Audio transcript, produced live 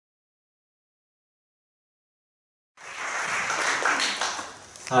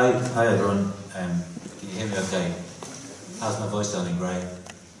Hi everyone. Can you hear me okay? How's my voice sounding? Great.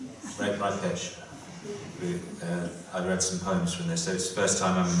 Right pitch. I read some poems from this, so it's the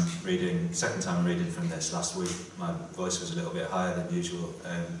second time I'm reading from this. Last week my voice was a little bit higher than usual.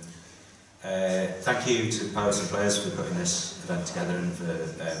 Thank you to Poets and Players for putting this event together and for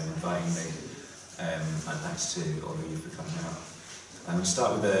inviting me, and thanks to all of you for coming out. I'm going to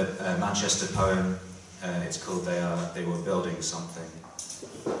start with a Manchester poem. It's called They Were Building Something.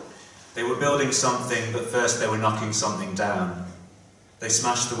 They were building something, but first they were knocking something down. They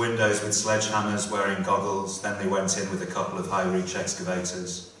smashed the windows with sledgehammers, wearing goggles, then they went in with a couple of high-reach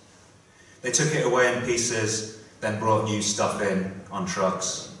excavators. They took it away in pieces, then brought new stuff in on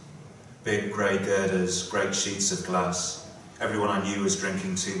trucks. Big grey girders, great sheets of glass. Everyone I knew was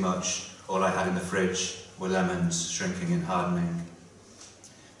drinking too much. All I had in the fridge were lemons, shrinking and hardening.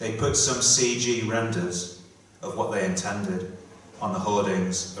 They put some CG renders of what they intended on the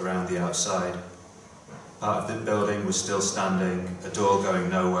hoardings around the outside. Part of the building was still standing, a door going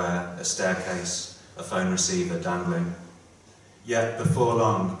nowhere, a staircase, a phone receiver dangling. Yet before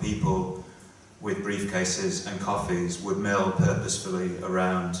long, people with briefcases and coffees would mill purposefully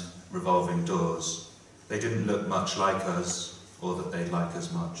around revolving doors. They didn't look much like us, or that they'd like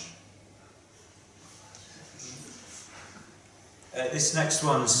us much. This next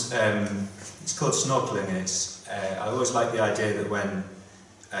one's it's called Snorkeling, and I always like the idea that when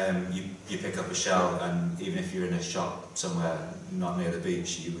you pick up a shell, and even if you're in a shop somewhere not near the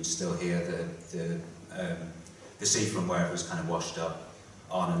beach, you would still hear the sea from where it was kind of washed up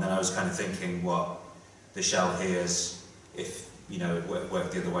on. And then I was kind of thinking what the shell hears if it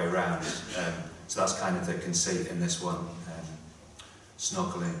worked the other way around. So that's kind of the conceit in this one.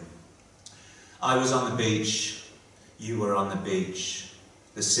 Snorkeling. I was on the beach. You were on the beach.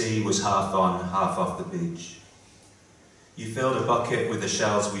 The sea was half on, half off the beach. You filled a bucket with the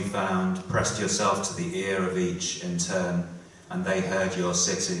shells we found, pressed yourself to the ear of each in turn, and they heard your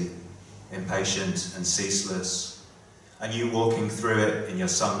city, impatient and ceaseless, and you walking through it in your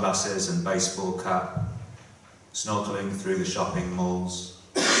sunglasses and baseball cap, snorkeling through the shopping malls,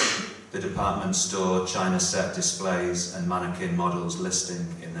 the department store china set displays and mannequin models listing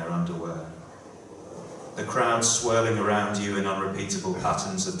in their underwear. The crowd swirling around you in unrepeatable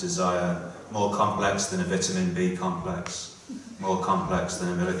patterns of desire, more complex than a vitamin B complex, more complex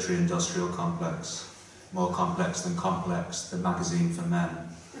than a military-industrial complex, more complex than Complex, the magazine for men.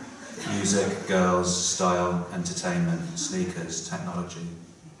 Music, girls, style, entertainment, sneakers, technology.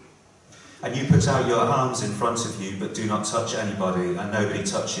 And you put out your arms in front of you, but do not touch anybody, and nobody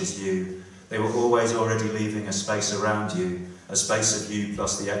touches you. They were always already leaving a space around you, a space of you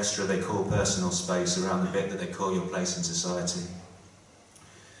plus the extra they call personal space around the bit that they call your place in society.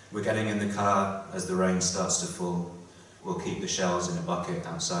 We're getting in the car as the rain starts to fall. We'll keep the shells in a bucket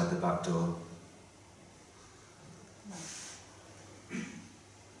outside the back door.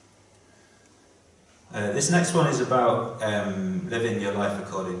 This next one is about living your life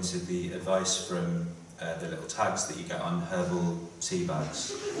according to the advice from the little tags that you get on herbal tea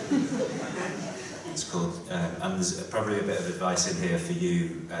bags. It's called, and there's probably a bit of advice in here for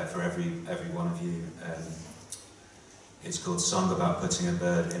you, for every one of you. It's called Song About Putting a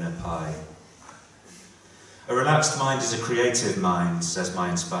Bird in a Pie. A relaxed mind is a creative mind, says my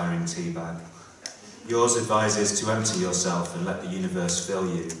inspiring tea bag. Yours advises to empty yourself and let the universe fill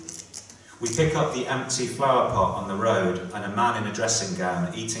you. We pick up the empty flower pot on the road, and a man in a dressing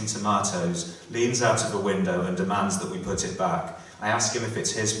gown, eating tomatoes, leans out of a window and demands that we put it back. I ask him if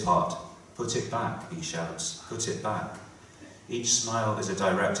it's his pot. Put it back, he shouts. Put it back. Each smile is a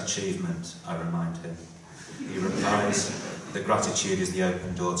direct achievement, I remind him. He replies, that gratitude is the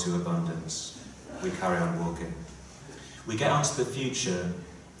open door to abundance. We carry on walking. We get onto the future.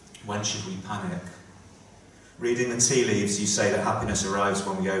 When should we panic? Reading the tea leaves, you say that happiness arrives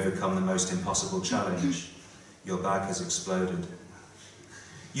when we overcome the most impossible challenge. Your bag has exploded.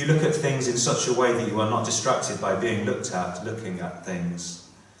 You look at things in such a way that you are not distracted by being looked at, looking at things.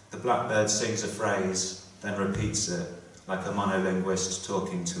 The blackbird sings a phrase, then repeats it, like a monolinguist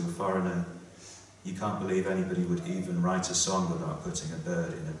talking to a foreigner. You can't believe anybody would even write a song about putting a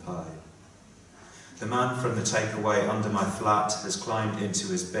bird in a pie. The man from the takeaway under my flat has climbed into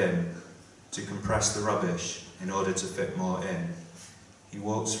his bin to compress the rubbish in order to fit more in. He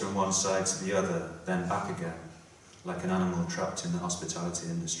walks from one side to the other, then back again, like an animal trapped in the hospitality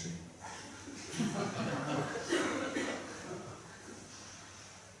industry.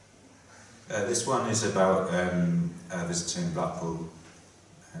 This one is about visiting Blackpool.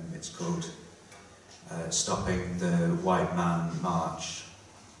 It's called Stopping the White Man March.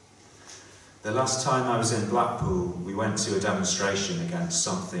 The last time I was in Blackpool, we went to a demonstration against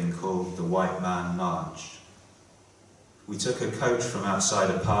something called the White Man March. We took a coach from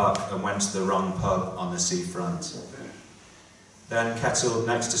outside a park and went to the wrong pub on the seafront. Then, kettled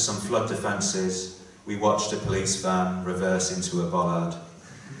next to some flood defences, we watched a police van reverse into a bollard.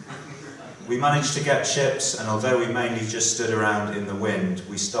 We managed to get chips, and although we mainly just stood around in the wind,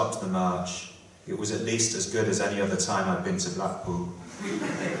 we stopped the march. It was at least as good as any other time I'd been to Blackpool.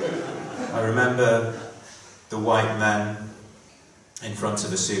 I remember the white men in front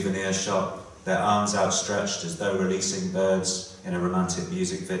of a souvenir shop, their arms outstretched as though releasing birds in a romantic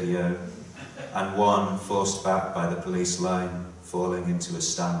music video, and one forced back by the police line, falling into a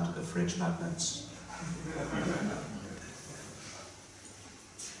stand of fridge magnets.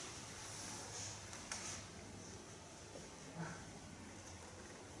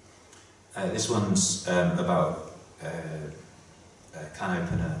 This one's about a can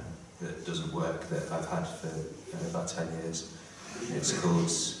opener that doesn't work, that I've had for about 10 years. It's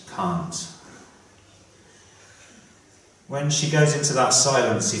called Can't. When she goes into that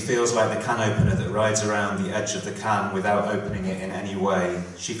silence, he feels like the can opener that rides around the edge of the can without opening it in any way.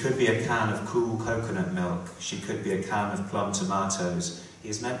 She could be a can of cool coconut milk. She could be a can of plum tomatoes. He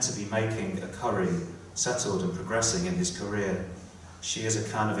is meant to be making a curry, settled and progressing in his career. She is a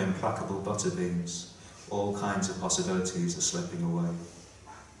can of implacable butter beans. All kinds of possibilities are slipping away.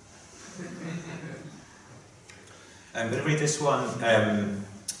 I'm going to read this one from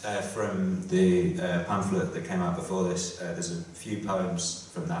the pamphlet that came out before this. There's a few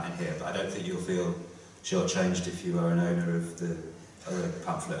poems from that in here, but I don't think you'll feel shortchanged if you are an owner of the other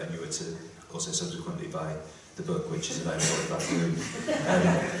pamphlet and you were to also subsequently buy the book, which is available at the back of the room.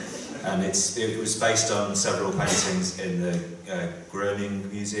 And it was based on several paintings in the Groningen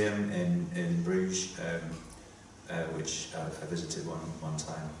Museum in Bruges, which I visited one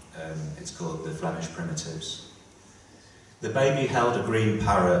time. It's called the Flemish Primitives. The baby held a green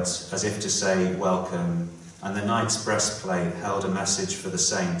parrot, as if to say welcome, and the knight's breastplate held a message for the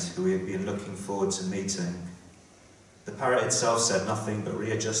saint who he had been looking forward to meeting. The parrot itself said nothing but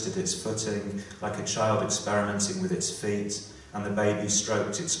readjusted its footing like a child experimenting with its feet, and the baby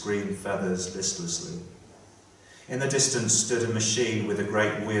stroked its green feathers listlessly. In the distance stood a machine with a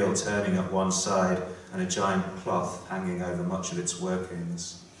great wheel turning at one side and a giant cloth hanging over much of its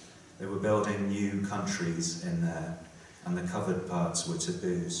workings. They were building new countries in there, and the covered parts were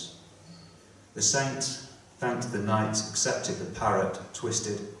taboos. The saint thanked the knight, accepted the parrot,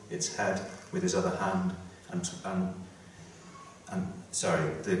 twisted its head with his other hand,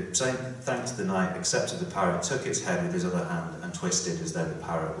 the saint thanked the knight, accepted the parrot, took its head with his other hand, and twisted as though the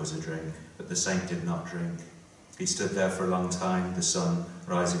parrot was a drink. But the saint did not drink. He stood there for a long time, the sun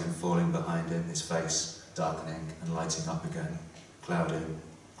rising and falling behind him, his face darkening and lighting up again, clouding,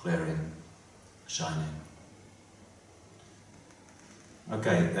 clearing, shining.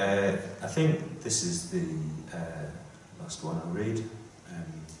 Okay, I think this is the last one I'll read,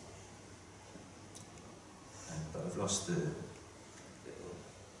 but I've lost the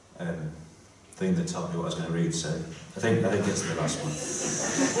thing that told me what I was going to read, so I think it's the last one.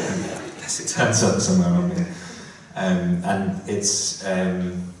 Unless it turns up somewhere on here. And it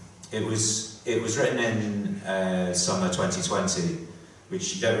was written in summer 2020.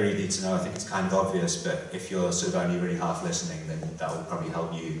 Which you don't really need to know. I think it's kind of obvious, but if you're sort of only really half listening, then that will probably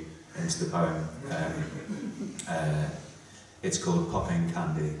help you into the poem. It's called Popping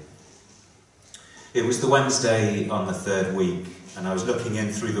Candy. It was the Wednesday on the third week, and I was looking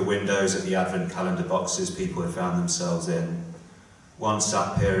in through the windows at the advent calendar boxes people had found themselves in. One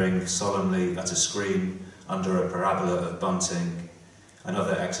sat peering solemnly at a screen under a parabola of bunting,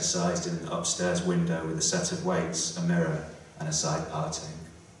 another exercised in an upstairs window with a set of weights, a mirror, and a side parting.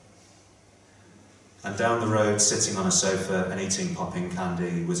 And down the road, sitting on a sofa and eating popping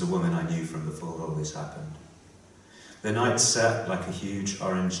candy, was a woman I knew from before all this happened. The night set like a huge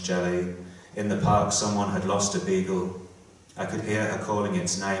orange jelly. In the park, someone had lost a beagle. I could hear her calling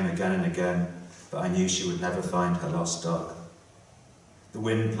its name again and again, but I knew she would never find her lost dog. The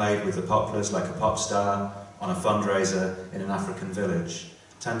wind played with the poplars like a pop star on a fundraiser in an African village,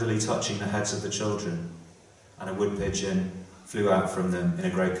 tenderly touching the heads of the children, and a wood pigeon flew out from them in a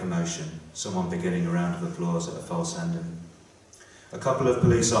great commotion, someone beginning a round of applause at a false ending. A couple of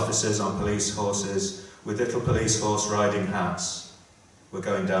police officers on police horses with little police horse riding hats were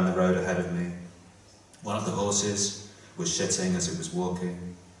going down the road ahead of me. One of the horses was shitting as it was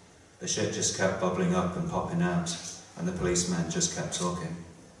walking. The shit just kept bubbling up and popping out, and the policemen just kept talking.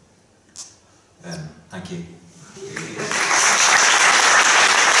 Thank you.